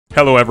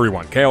Hello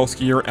everyone, Chaos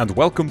here, and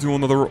welcome to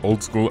another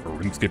old school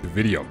RuneScape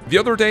video. The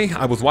other day,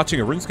 I was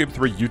watching a RuneScape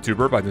 3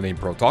 YouTuber by the name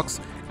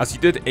Protox, as he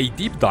did a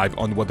deep dive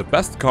on what the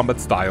best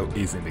combat style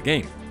is in the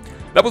game.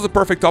 That was a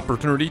perfect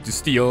opportunity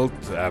to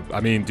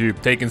to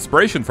take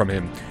inspiration from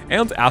him,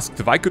 and asked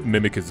if I could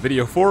mimic his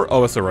video for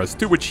OSRS,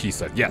 to which he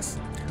said yes.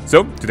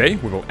 So, today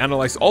we will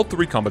analyze all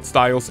three combat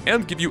styles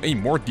and give you a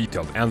more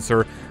detailed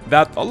answer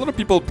that a lot of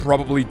people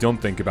probably don't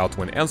think about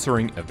when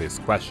answering this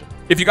question.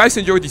 If you guys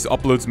enjoyed these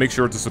uploads, make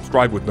sure to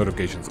subscribe with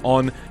notifications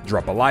on,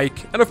 drop a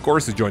like, and of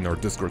course join our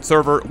Discord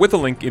server with a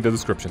link in the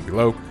description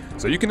below,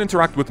 so you can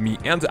interact with me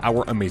and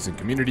our amazing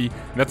community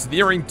that's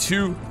nearing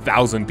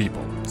 2,000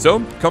 people.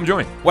 So, come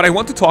join. What I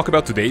want to talk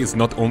about today is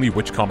not only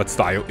which combat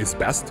style is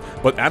best,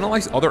 but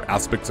analyze other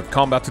aspects of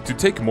combat to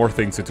take more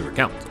things into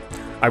account.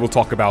 I will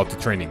talk about the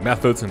training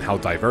methods and how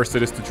diverse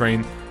it is to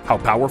train, how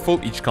powerful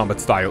each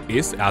combat style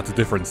is at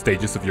different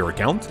stages of your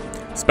account,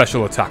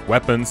 special attack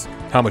weapons,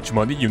 how much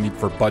money you need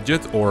for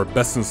budget or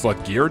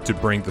best-in-slot gear to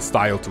bring the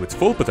style to its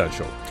full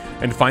potential,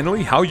 and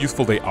finally how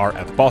useful they are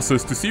at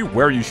bosses to see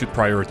where you should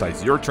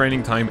prioritize your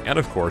training time and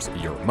of course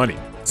your money.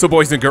 So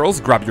boys and girls,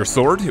 grab your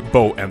sword,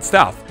 bow and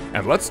staff,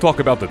 and let's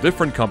talk about the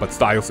different combat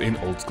styles in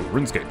old school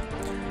RuneScape.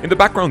 In the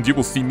background you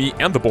will see me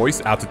and the boys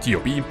at the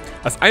TOB,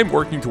 as I am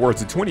working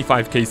towards a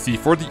 25kc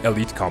for the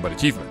Elite Combat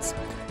Achievements.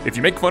 If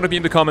you make fun of me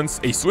in the comments,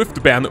 a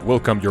swift ban will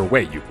come your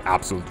way, you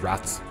absolute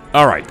rats.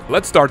 Alright,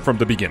 let's start from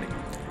the beginning.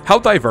 How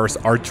diverse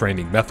are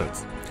training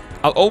methods?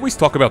 I'll always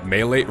talk about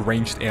melee,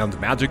 ranged and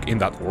magic in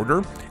that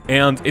order,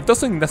 and it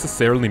doesn't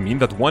necessarily mean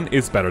that one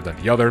is better than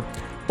the other,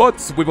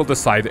 but we will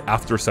decide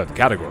after said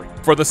category.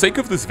 For the sake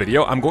of this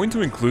video, I'm going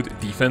to include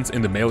defense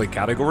in the melee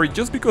category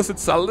just because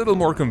it's a little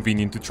more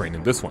convenient to train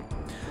in this one.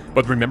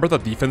 But remember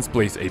that defense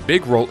plays a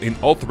big role in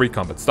all three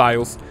combat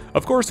styles,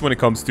 of course when it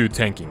comes to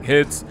tanking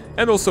hits,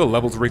 and also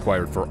levels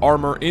required for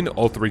armor in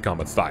all three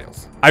combat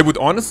styles. I would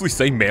honestly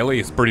say melee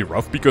is pretty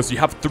rough because you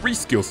have 3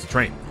 skills to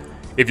train.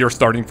 If you're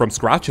starting from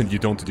scratch and you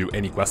don't do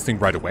any questing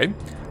right away,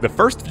 the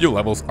first few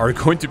levels are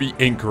going to be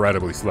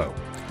incredibly slow.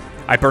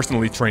 I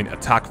personally train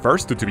attack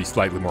first to be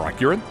slightly more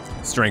accurate,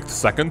 strength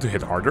second to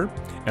hit harder,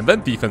 and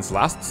then defense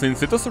last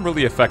since it doesn't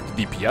really affect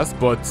DPS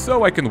but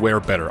so I can wear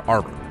better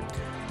armor.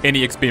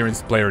 Any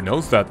experienced player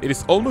knows that it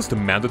is almost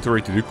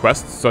mandatory to do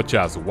quests such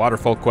as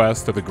Waterfall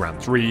Quest, the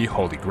Grand Tree,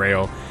 Holy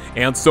Grail,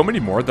 and so many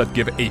more that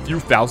give a few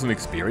thousand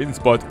experience,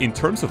 but in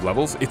terms of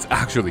levels, it's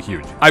actually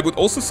huge. I would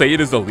also say it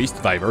is the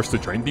least diverse to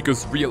train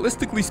because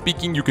realistically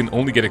speaking you can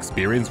only get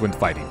experience when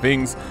fighting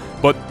things,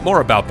 but more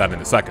about that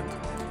in a second.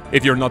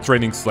 If you're not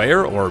training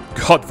Slayer, or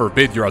god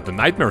forbid you're at the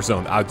Nightmare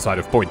Zone outside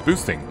of point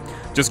boosting,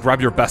 just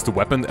grab your best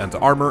weapon and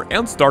armor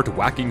and start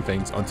whacking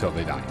things until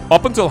they die.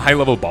 Up until high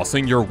level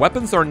bossing, your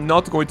weapons are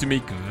not going to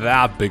make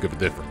that big of a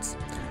difference.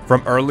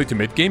 From early to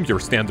mid game, your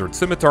standard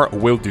scimitar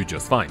will do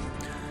just fine.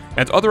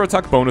 And other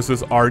attack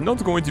bonuses are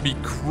not going to be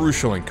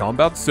crucial in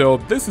combat, so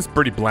this is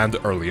pretty bland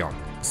early on.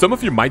 Some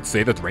of you might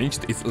say that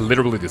ranged is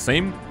literally the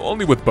same,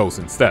 only with bows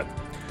instead.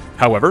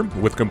 However,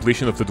 with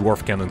completion of the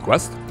Dwarf Cannon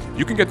quest,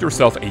 you can get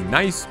yourself a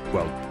nice,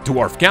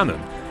 Dwarf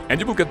Cannon, and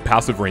you will get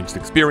passive ranged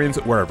experience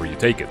wherever you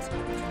take it.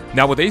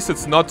 Nowadays,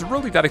 it's not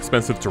really that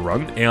expensive to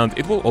run, and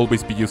it will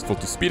always be useful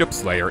to speed up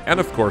Slayer and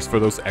of course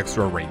for those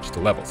extra ranged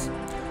levels.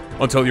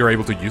 Until you're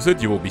able to use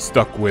it, you will be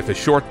stuck with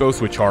short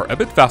bows which are a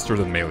bit faster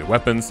than melee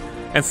weapons,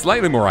 and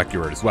slightly more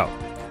accurate as well.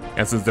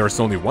 And since there's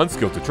only one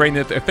skill to train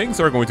it, things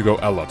are going to go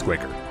a lot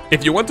quicker.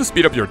 If you want to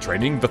speed up your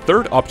training, the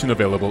third option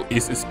available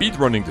is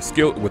speedrunning the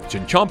skill with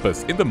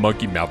Chinchompas in the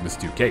Monkey Madness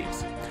 2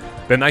 caves.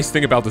 The nice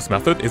thing about this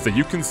method is that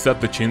you can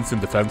set the chins in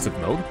defensive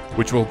mode,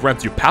 which will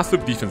grant you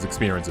passive defense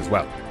experience as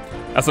well.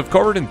 As I've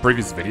covered in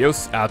previous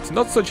videos, at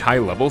not such high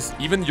levels,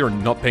 even you're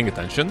not paying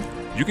attention,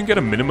 you can get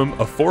a minimum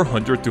of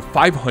 400 to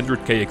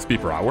 500k XP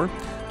per hour,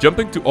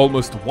 jumping to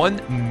almost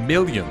 1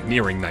 million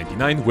nearing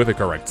 99 with the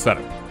correct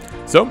setup.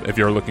 So, if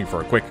you're looking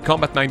for a quick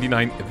combat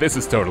 99, this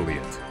is totally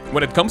it.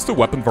 When it comes to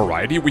weapon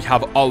variety, we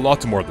have a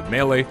lot more than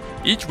melee,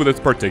 each with its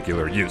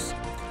particular use.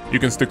 You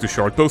can stick to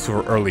short bows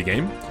for early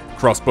game,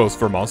 crossbows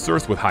for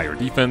monsters with higher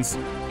defense,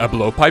 a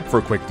blowpipe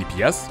for quick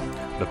DPS,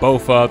 the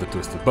bofa, the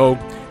twisted bow,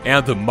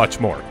 and much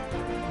more.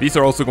 These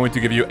are also going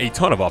to give you a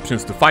ton of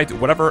options to fight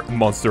whatever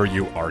monster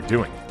you are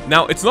doing.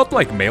 Now, it's not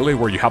like melee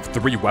where you have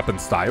 3 weapon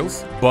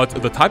styles, but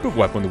the type of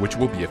weapon which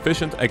will be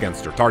efficient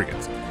against your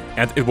target,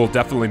 and it will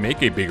definitely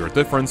make a bigger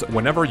difference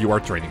whenever you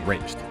are training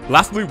ranged.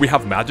 Lastly, we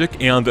have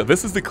magic, and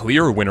this is the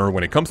clear winner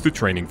when it comes to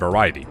training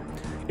variety.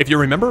 If you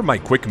remember my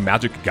quick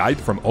magic guide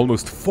from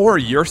almost 4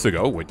 years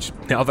ago, which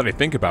now that I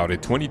think about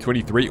it,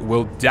 2023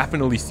 will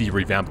definitely see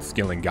revamped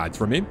skilling guides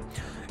from me,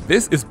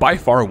 this is by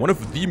far one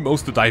of the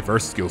most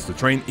diverse skills to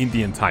train in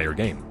the entire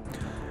game.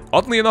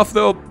 Oddly enough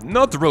though,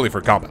 not really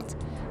for combat.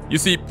 You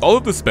see, all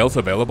of the spells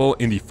available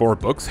in the 4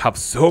 books have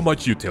so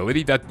much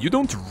utility that you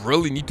don't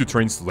really need to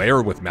train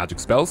Slayer with magic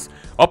spells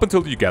up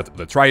until you get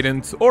the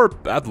Trident, or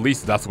at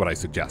least that's what I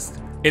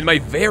suggest. In my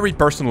very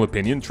personal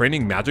opinion,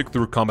 training magic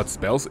through combat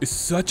spells is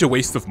such a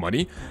waste of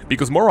money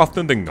because more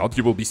often than not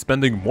you will be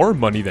spending more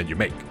money than you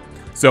make.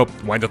 So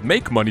why not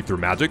make money through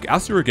magic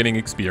as you're getting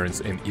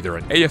experience in either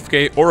an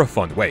AFK or a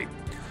fun way?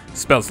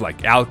 Spells like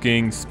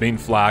Alking, Spin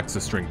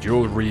Flax, String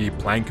Jewelry,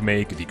 Plank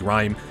Make,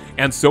 Degrime,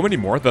 and so many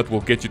more that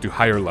will get you to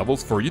higher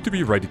levels for you to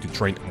be ready to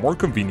train more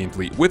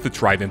conveniently with the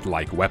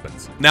Trident-like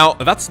weapons. Now,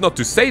 that's not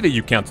to say that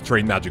you can't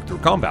train magic through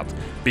combat,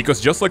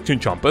 because just like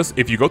Chinchompas,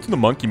 if you go to the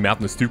Monkey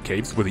Madness 2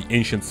 caves with the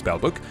Ancient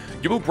Spellbook,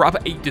 you will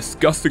grab a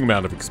disgusting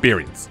amount of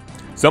experience.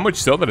 So much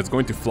so that it's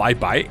going to fly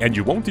by and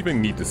you won't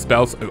even need the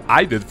spells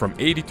I did from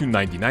 80 to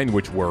 99,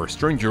 which were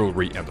String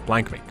Jewelry and the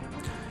Plank Make.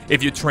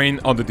 If you train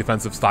on the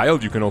defensive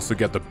style, you can also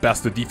get the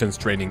best defense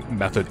training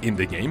method in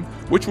the game,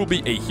 which will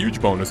be a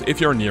huge bonus if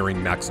you're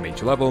nearing max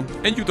mage level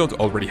and you don't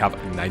already have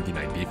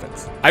 99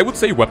 defense. I would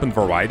say weapon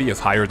variety is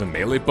higher than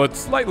melee, but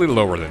slightly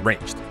lower than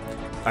ranged.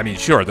 I mean,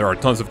 sure, there are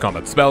tons of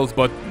combat spells,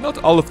 but not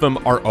all of them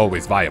are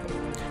always viable.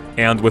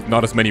 And with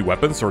not as many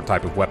weapons or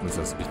type of weapons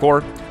as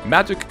before,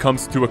 magic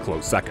comes to a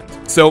close second.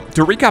 So,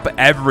 to recap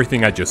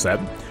everything I just said,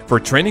 for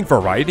training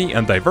variety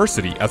and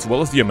diversity as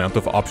well as the amount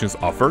of options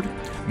offered,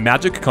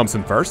 magic comes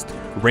in first,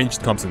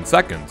 ranged comes in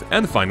second,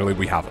 and finally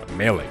we have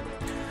melee.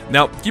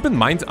 Now, keep in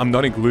mind I'm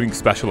not including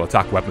special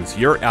attack weapons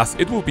here as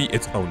it will be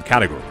its own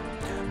category.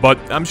 But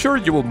I'm sure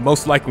you will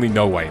most likely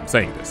know why I'm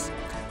saying this.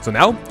 So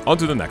now, on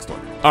to the next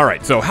one.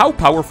 Alright, so how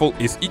powerful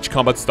is each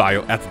combat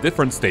style at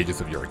different stages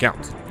of your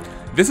account?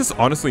 This is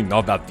honestly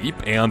not that deep,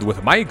 and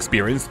with my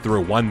experience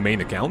through one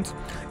main account,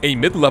 a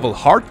mid-level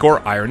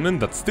hardcore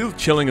Ironman that's still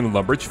chilling in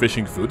Lumbridge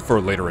fishing food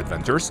for later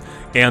adventures,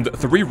 and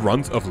 3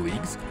 runs of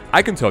leagues,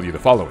 I can tell you the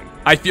following.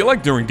 I feel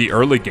like during the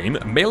early game,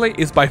 melee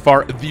is by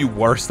far the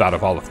worst out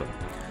of all of them.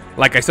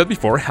 Like I said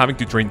before, having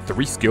to train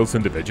 3 skills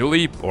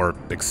individually, or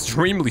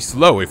extremely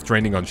slow if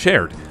training on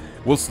shared,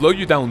 will slow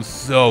you down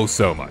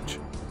so much.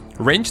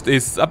 Ranged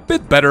is a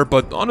bit better,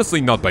 but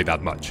honestly not by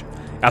that much,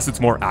 as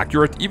it's more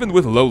accurate even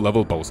with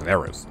low-level bows and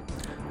arrows.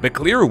 The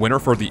clear winner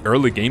for the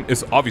early game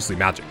is obviously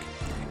magic.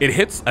 It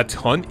hits a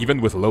ton even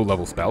with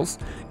low-level spells,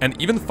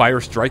 and even Fire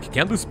Strike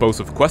can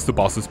dispose of quest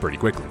bosses pretty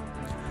quickly.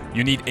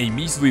 You need a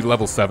measly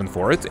level 7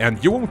 for it,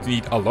 and you won't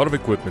need a lot of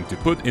equipment to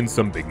put in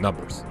some big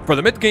numbers. For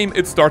the mid-game,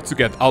 it starts to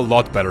get a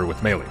lot better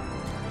with melee.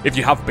 If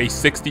you have base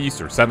 60s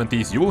or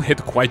 70s, you will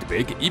hit quite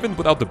big even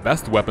without the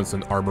best weapons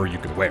and armor you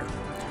can wear.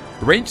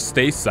 Range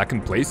stays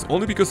second place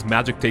only because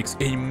magic takes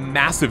a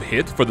massive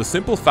hit for the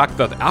simple fact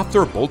that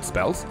after bolt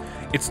spells,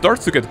 it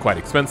starts to get quite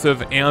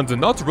expensive and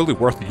not really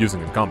worth using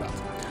in combat.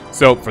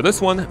 So for this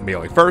one,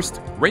 melee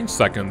first, range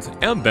second,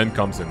 and then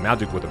comes in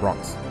magic with the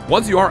bronze.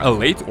 Once you are a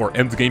late or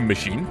end game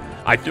machine,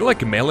 I feel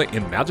like melee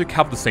and magic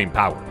have the same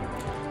power.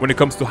 When it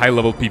comes to high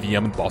level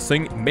PvM and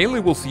bossing,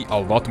 melee will see a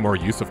lot more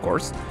use of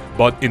course,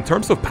 but in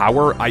terms of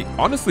power, I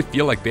honestly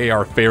feel like they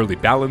are fairly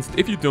balanced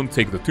if you don't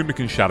take the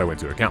Tunic Shadow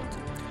into account.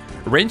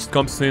 Ranged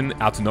comes in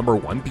at number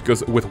 1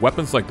 because with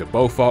weapons like the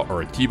Bofa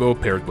or a T-Bow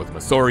paired with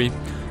Masori,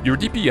 your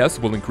DPS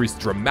will increase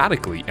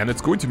dramatically and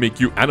it's going to make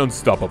you an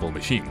unstoppable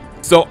machine.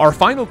 So our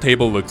final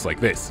table looks like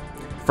this.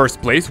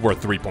 First place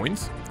worth 3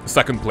 points,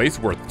 second place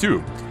worth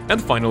 2, and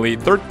finally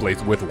third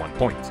place with 1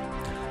 point.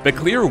 The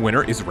clear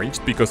winner is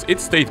ranged because it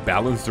stayed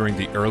balanced during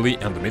the early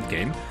and the mid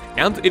game,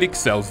 and it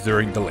excels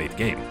during the late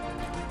game.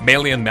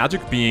 Melee and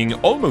magic being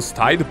almost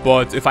tied,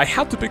 but if I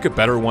had to pick a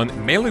better one,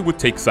 melee would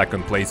take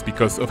second place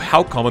because of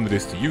how common it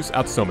is to use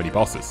at so many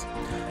bosses,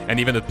 and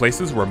even at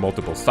places where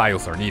multiple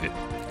styles are needed.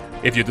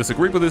 If you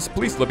disagree with this,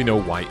 please let me know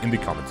why in the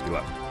comments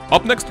below.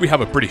 Up next we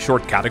have a pretty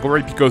short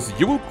category because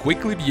you will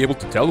quickly be able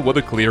to tell what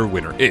a clear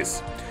winner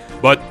is.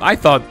 But I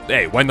thought,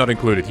 hey, why not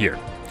include it here?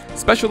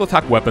 Special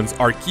attack weapons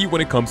are key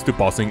when it comes to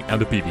bossing and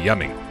the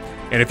PvMing.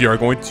 And if you are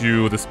going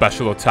to the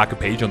special attack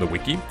page on the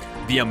wiki,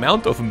 the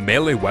amount of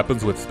melee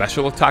weapons with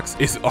special attacks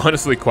is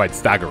honestly quite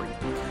staggering.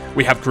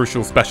 We have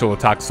crucial special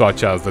attacks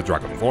such as the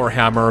Dragon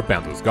Warhammer,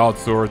 Bando's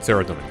Godsword,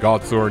 Ceradomin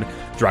Godsword,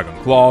 Dragon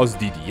Claws,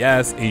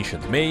 DDS,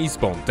 Ancient Mace,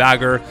 Bone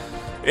Dagger,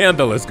 and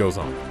the list goes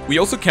on. We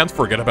also can't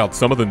forget about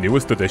some of the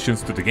newest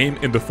additions to the game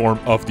in the form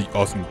of the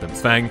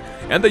Osmund's Fang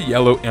and the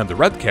Yellow and the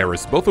Red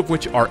Karis, both of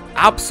which are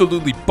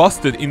absolutely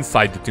busted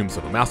inside the Tombs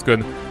of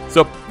Amaskun,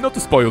 so not to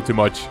spoil too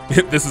much,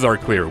 this is our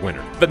clear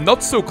winner. The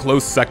not so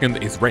close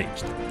second is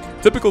ranged.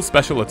 Typical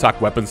special attack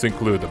weapons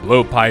include the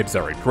Blowpipe,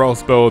 Zerite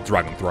Crossbow,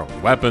 Dragon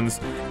Throwing Weapons,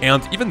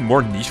 and even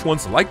more niche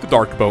ones like the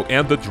Dark Bow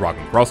and the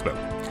Dragon Crossbow.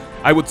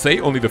 I would say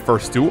only the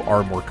first two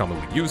are more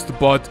commonly used,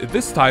 but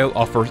this style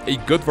offers a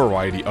good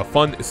variety of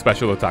fun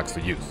special attacks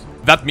to use.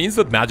 That means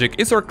that magic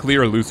is our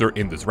clear loser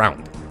in this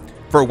round.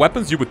 For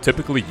weapons you would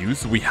typically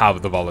use, we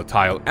have the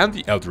Volatile and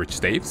the Eldritch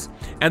Staves,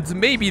 and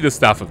maybe the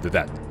Staff of the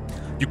Dead.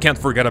 You can't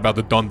forget about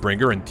the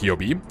Dawnbringer and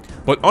TOB,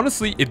 but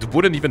honestly it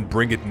wouldn't even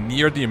bring it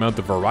near the amount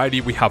of variety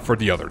we have for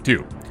the other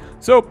two.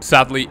 So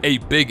sadly, a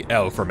big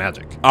L for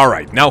magic.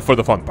 Alright, now for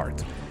the fun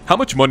part. How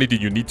much money do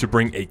you need to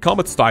bring a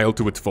combat style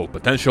to its full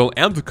potential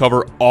and to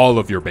cover all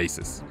of your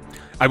bases?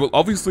 I will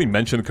obviously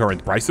mention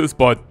current prices,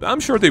 but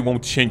I'm sure they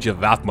won't change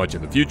that much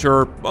in the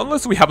future,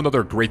 unless we have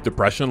another Great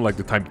Depression like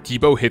the time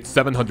T-Bow hit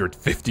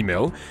 750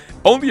 mil,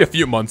 only a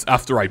few months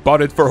after I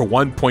bought it for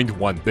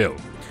 1.1 bill.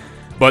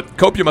 But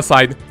copium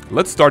aside,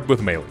 let's start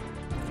with melee.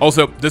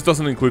 Also, this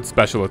doesn't include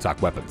special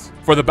attack weapons.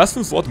 For the best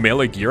in slot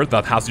melee gear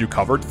that has you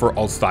covered for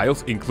all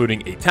styles,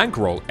 including a tank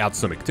roll at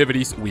some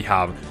activities, we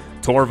have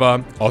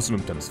Torva,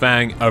 Osmund's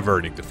Fang,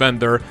 Averting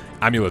Defender,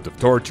 Amulet of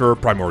Torture,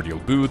 Primordial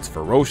Boots,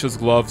 Ferocious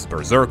Gloves,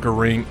 Berserker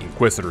Ring,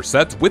 Inquisitor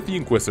Set with the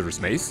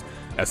Inquisitor's Mace,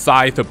 a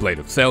Scythe, a Blade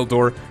of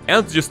Seldor,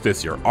 and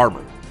Justiciar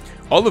Armor.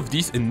 All of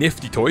these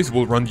nifty toys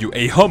will run you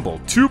a humble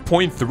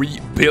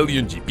 2.3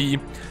 billion GP,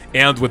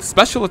 and with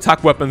special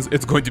attack weapons,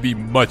 it's going to be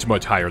much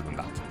higher than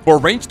that. For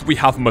ranged, we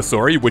have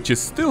Masori, which is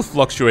still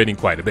fluctuating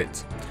quite a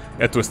bit.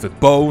 A Twisted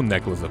Bow,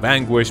 Necklace of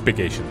Anguish,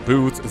 Vacation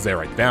Boots,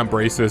 Zerite Van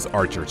Braces,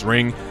 Archer's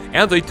Ring,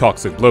 and a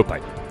Toxic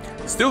Blowpipe.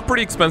 Still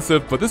pretty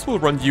expensive, but this will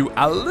run you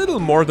a little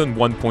more than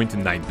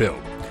 1.9 bill.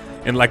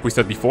 And like we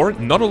said before,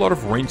 not a lot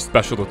of ranged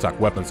special attack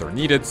weapons are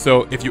needed,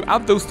 so if you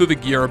add those to the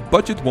gear,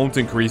 budget won't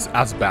increase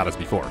as bad as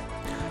before.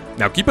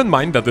 Now keep in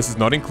mind that this is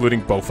not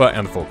including Bofa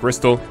and Full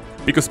Crystal,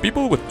 because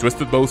people with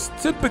Twisted Bows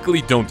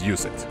typically don't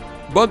use it.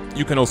 But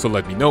you can also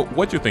let me know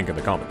what you think in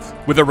the comments.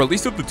 With the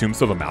release of the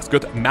Tombs of a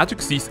Mascot,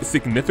 Magic sees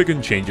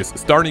significant changes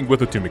starting with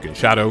the Tunic in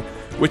Shadow,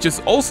 which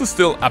is also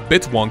still a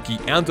bit wonky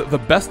and the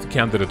best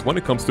candidate when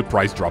it comes to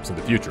price drops in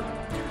the future.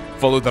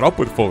 Follow that up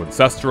with Full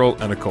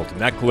Ancestral, an Occult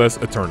Necklace,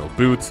 Eternal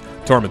Boots,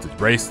 Tormented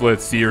Bracelet,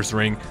 Seer's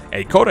Ring,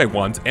 a Kodai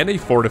Wand, and a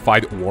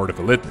Fortified Ward of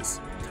Eliteness.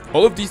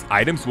 All of these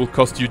items will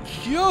cost you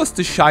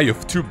just shy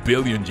of 2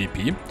 billion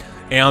GP,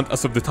 and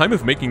as of the time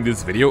of making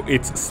this video,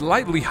 it's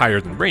slightly higher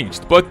than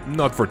ranged, but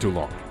not for too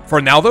long. For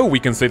now though, we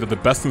can say that the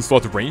best in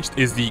slot ranged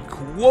is the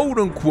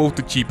quote-unquote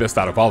the cheapest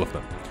out of all of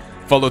them,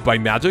 followed by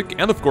Magic,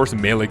 and of course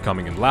Melee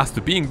coming in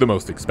last, being the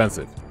most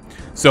expensive.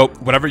 So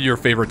whatever your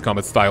favorite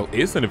combat style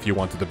is, and if you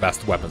wanted the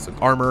best weapons and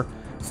armor,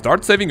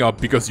 start saving up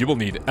because you will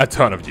need a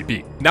ton of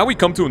GP. Now we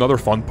come to another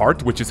fun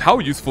part, which is how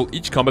useful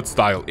each combat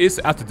style is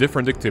at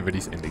different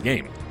activities in the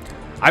game.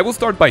 I will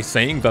start by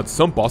saying that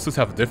some bosses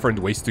have different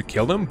ways to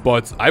kill them,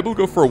 but I will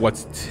go for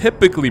what's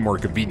typically more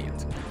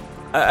convenient.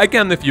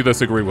 Again, if you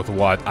disagree with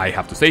what I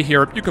have to say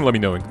here, you can let me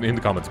know in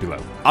the comments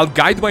below. I'll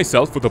guide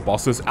myself with the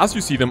bosses as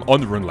you see them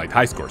on Runelite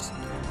High Scores.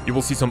 You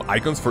will see some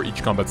icons for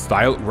each combat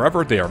style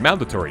wherever they are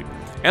mandatory,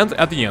 and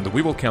at the end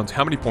we will count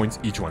how many points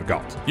each one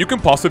got. You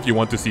can pause if you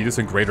want to see this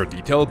in greater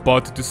detail,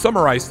 but to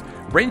summarize,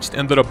 ranged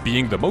ended up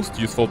being the most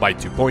useful by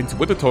 2 points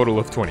with a total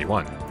of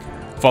 21.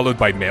 Followed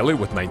by Melee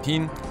with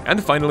 19,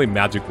 and finally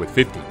Magic with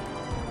 15.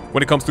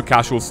 When it comes to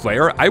Casual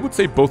Slayer, I would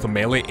say both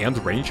Melee and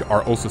Range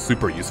are also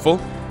super useful,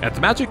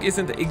 and Magic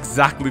isn't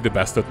exactly the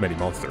best at many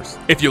monsters.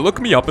 If you look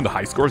me up in the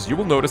high scores, you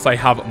will notice I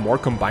have more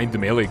combined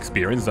Melee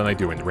experience than I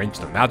do in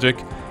Ranged and Magic,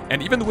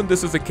 and even when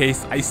this is the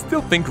case, I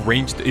still think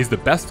Ranged is the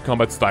best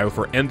combat style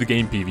for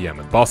endgame PvM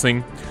and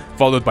bossing,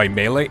 followed by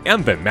Melee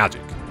and then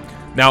Magic.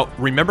 Now,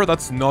 remember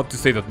that's not to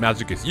say that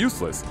Magic is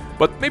useless,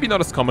 but maybe not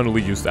as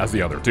commonly used as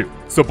the other two.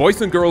 So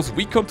boys and girls,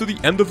 we come to the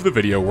end of the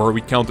video where we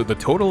counted the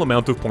total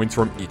amount of points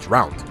from each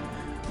round.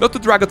 Not to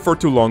drag it for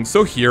too long,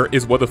 so here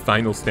is what the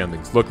final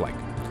standings look like.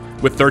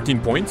 With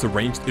 13 points,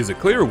 Ranged is a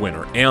clear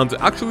winner, and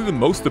actually the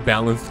most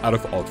balanced out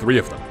of all three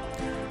of them.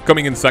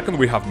 Coming in second,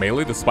 we have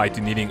Melee,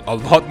 despite needing a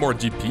lot more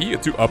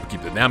GP to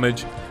upkeep the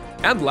damage.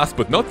 And last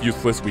but not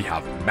useless, we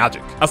have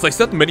Magic. As I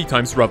said many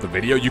times throughout the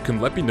video, you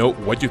can let me know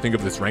what you think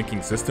of this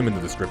ranking system in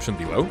the description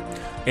below,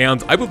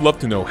 and I would love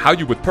to know how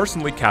you would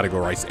personally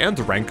categorize and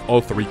rank all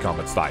three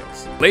combat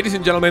styles. Ladies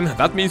and gentlemen,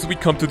 that means we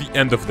come to the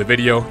end of the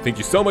video. Thank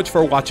you so much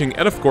for watching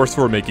and of course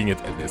for making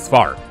it this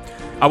far.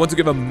 I want to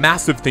give a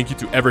massive thank you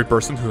to every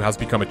person who has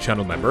become a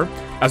channel member,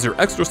 as your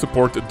extra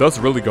support does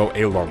really go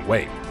a long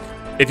way.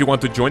 If you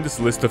want to join this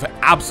list of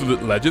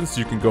absolute legends,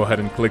 you can go ahead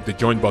and click the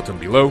join button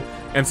below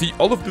and see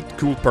all of the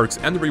cool perks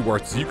and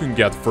rewards you can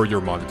get for your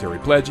monetary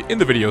pledge in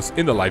the videos,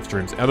 in the live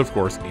streams, and of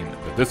course in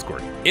the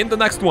Discord. In the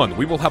next one,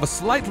 we will have a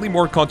slightly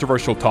more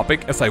controversial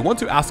topic, as I want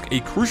to ask a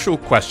crucial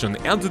question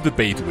and a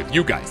debate with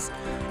you guys.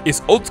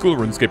 Is old school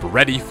RuneScape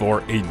ready for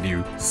a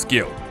new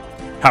skill?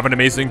 Have an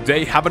amazing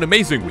day, have an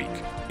amazing week,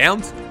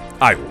 and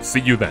I will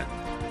see you then.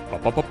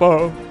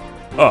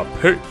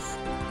 Peace.